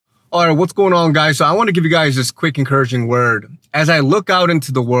All right, what's going on, guys? So I want to give you guys this quick encouraging word. As I look out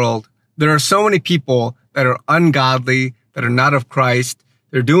into the world, there are so many people that are ungodly, that are not of Christ.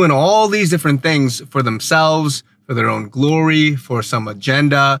 They're doing all these different things for themselves, for their own glory, for some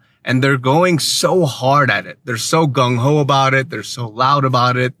agenda, and they're going so hard at it. They're so gung-ho about it. They're so loud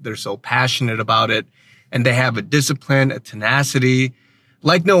about it. They're so passionate about it. And they have a discipline, a tenacity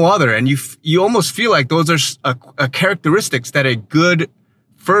like no other. And you almost feel like those are characteristics that a good,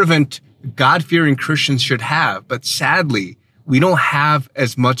 fervent, God-fearing Christians should have. But sadly, we don't have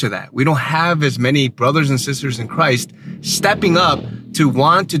as much of that. We don't have as many brothers and sisters in Christ stepping up to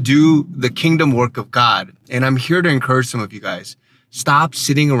want to do the kingdom work of God. And I'm here to encourage some of you guys. Stop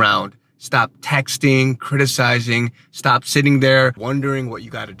sitting around. Stop texting, criticizing. Stop sitting there wondering what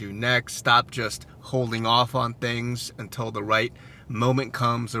you got to do next. Stop just holding off on things until the right moment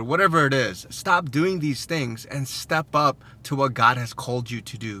comes or whatever it is. Stop doing these things and step up to what God has called you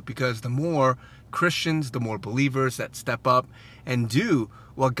to do, because the more Christians, the more believers that step up and do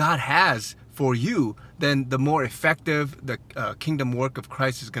what God has for you, then the more effective the kingdom work of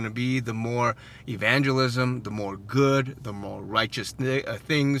Christ is going to be, the more evangelism, the more good, the more righteous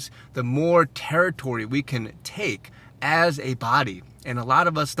things, the more territory we can take as a body. And a lot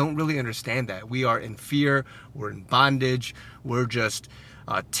of us don't really understand that. We are in fear, we're in bondage, we're just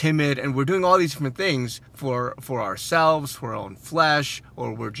timid, and we're doing all these different things for ourselves, for our own flesh,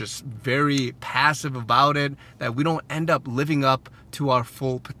 or we're just very passive about it, that we don't end up living up to our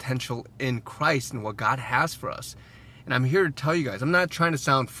full potential in Christ and what God has for us. And I'm here to tell you guys, I'm not trying to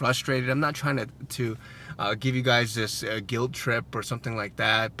sound frustrated. I'm not trying to give you guys this guilt trip or something like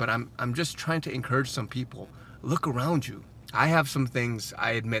that, but I'm just trying to encourage some people. Look around you. I have some things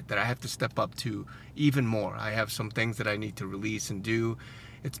I admit that I have to step up to even more. I have some things that I need to release and do.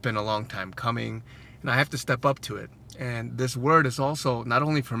 It's been a long time coming, and I have to step up to it. And this word is also not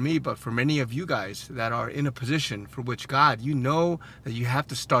only for me, but for many of you guys that are in a position for which God, you know that you have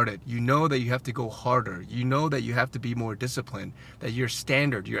to start it. You know that you have to go harder. You know that you have to be more disciplined, that your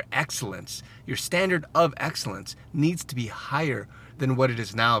standard, your excellence, your standard of excellence needs to be higher than what it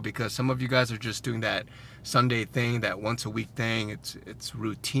is now, because some of you guys are just doing that Sunday thing, that once a week thing. It's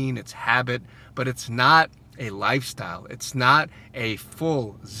routine, it's habit, but it's not a lifestyle. It's not a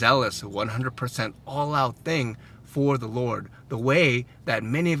full, zealous, 100% all-out thing for the Lord, the way that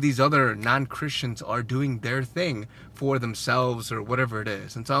many of these other non-Christians are doing their thing for themselves or whatever it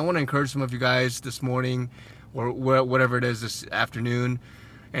is. And so I want to encourage some of you guys this morning or whatever it is this afternoon,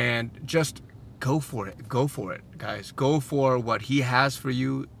 and just go for it. Go for it, guys. Go for what He has for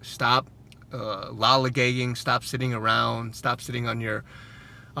you. Stop lollygagging. Stop sitting around. Stop sitting on your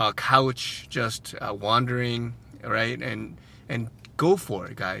couch just wandering, right? And go for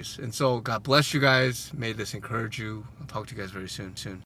it, guys. And so God bless you guys. May this encourage you. I'll talk to you guys very soon.